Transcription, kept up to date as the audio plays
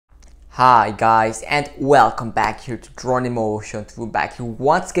Hi guys, and welcome back here to Drone Emotion. We're back here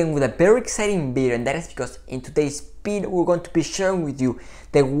once again with a very exciting video, and that is because in today's video we're going to be sharing with you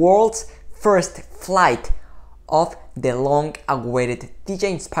the world's first flight of the long-awaited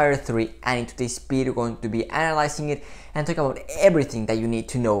DJI Inspire 3, and in today's video we're going to be analyzing it and talking about everything that you need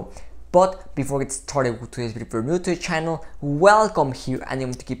to know. But before we get started with today's video, if you're new to the channel, welcome here, and you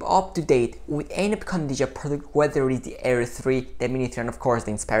want to keep up to date with any upcoming DJI product, whether it is the Air 3, the Mini 3, and of course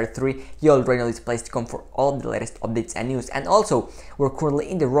the Inspire 3. You already know this place to come for all the latest updates and news. And also, we're currently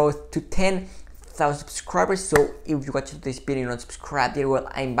in the road to 10,000 subscribers, so if you watch today's video and you're not subscribed yet, well,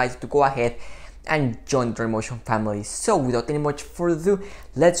 I invite you to go ahead and join the Drone Emotion family. So without any much further ado,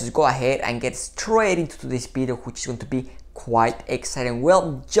 let's just go ahead and get straight into today's video, which is going to be quite exciting.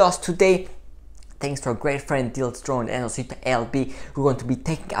 Well, just today, thanks to our great friend Dylan's Drone and also to LB, we're going to be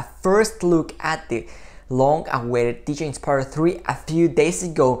taking a first look at the long-awaited DJI Inspire 3. A few days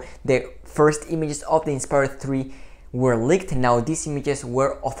ago, the first images of the Inspire 3 were leaked. Now these images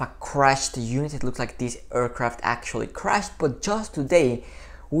were of a crashed unit. It looks like this aircraft actually crashed, but just today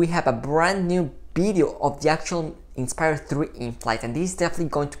we have a brand new video of the actual Inspire 3 in flight, and this is definitely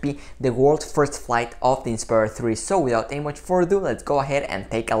going to be the world's first flight of the Inspire 3. So without any much further ado, let's go ahead and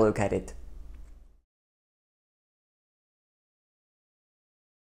take a look at it.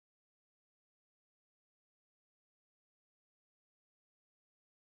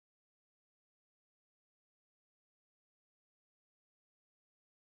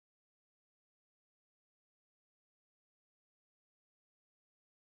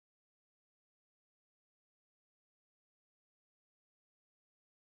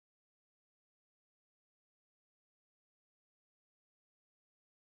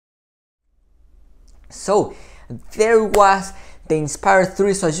 So there was the Inspire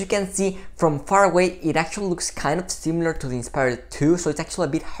 3. So as you can see from far away, it actually looks kind of similar to the Inspire 2, so it's actually a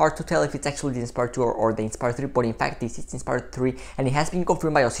bit hard to tell if it's actually the Inspire 2 or the Inspire 3, but in fact this is Inspire 3 and it has been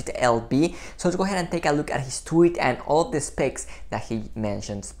confirmed by Osita LB. So let's go ahead and take a look at his tweet and all the specs that he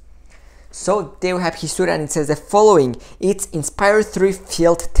mentions. So there we have his tweet, and it says the following: it's Inspire 3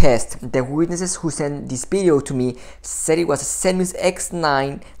 field test. The witnesses who sent this video to me said it was a Zenmuse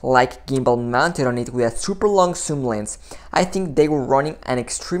X9 like gimbal mounted on it with a super long zoom lens. I think they were running an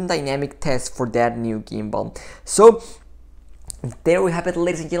extreme dynamic test for that new gimbal. So there we have it,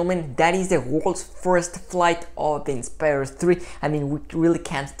 ladies and gentlemen. That is the world's first flight of the Inspire 3. I mean, we really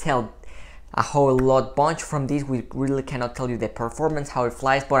can't tell a whole lot bunch from this. We really cannot tell you the performance, how it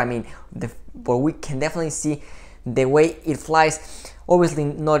flies, but I mean, but we can definitely see the way it flies. Obviously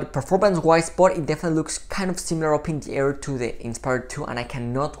not performance wise, but it definitely looks kind of similar up in the air to the Inspire 2, and I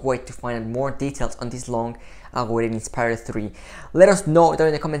cannot wait to find out more details on this long awaited Inspire 3. Let us know down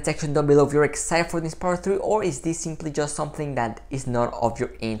in the comment section down below if you're excited for the Inspire 3, or is this simply just something that is not of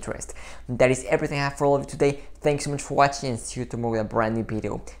your interest. That is everything I have for all of you today. Thanks so much for watching, and see you tomorrow with a brand new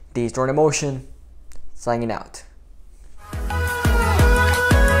video. This is Drone Emotion, signing out.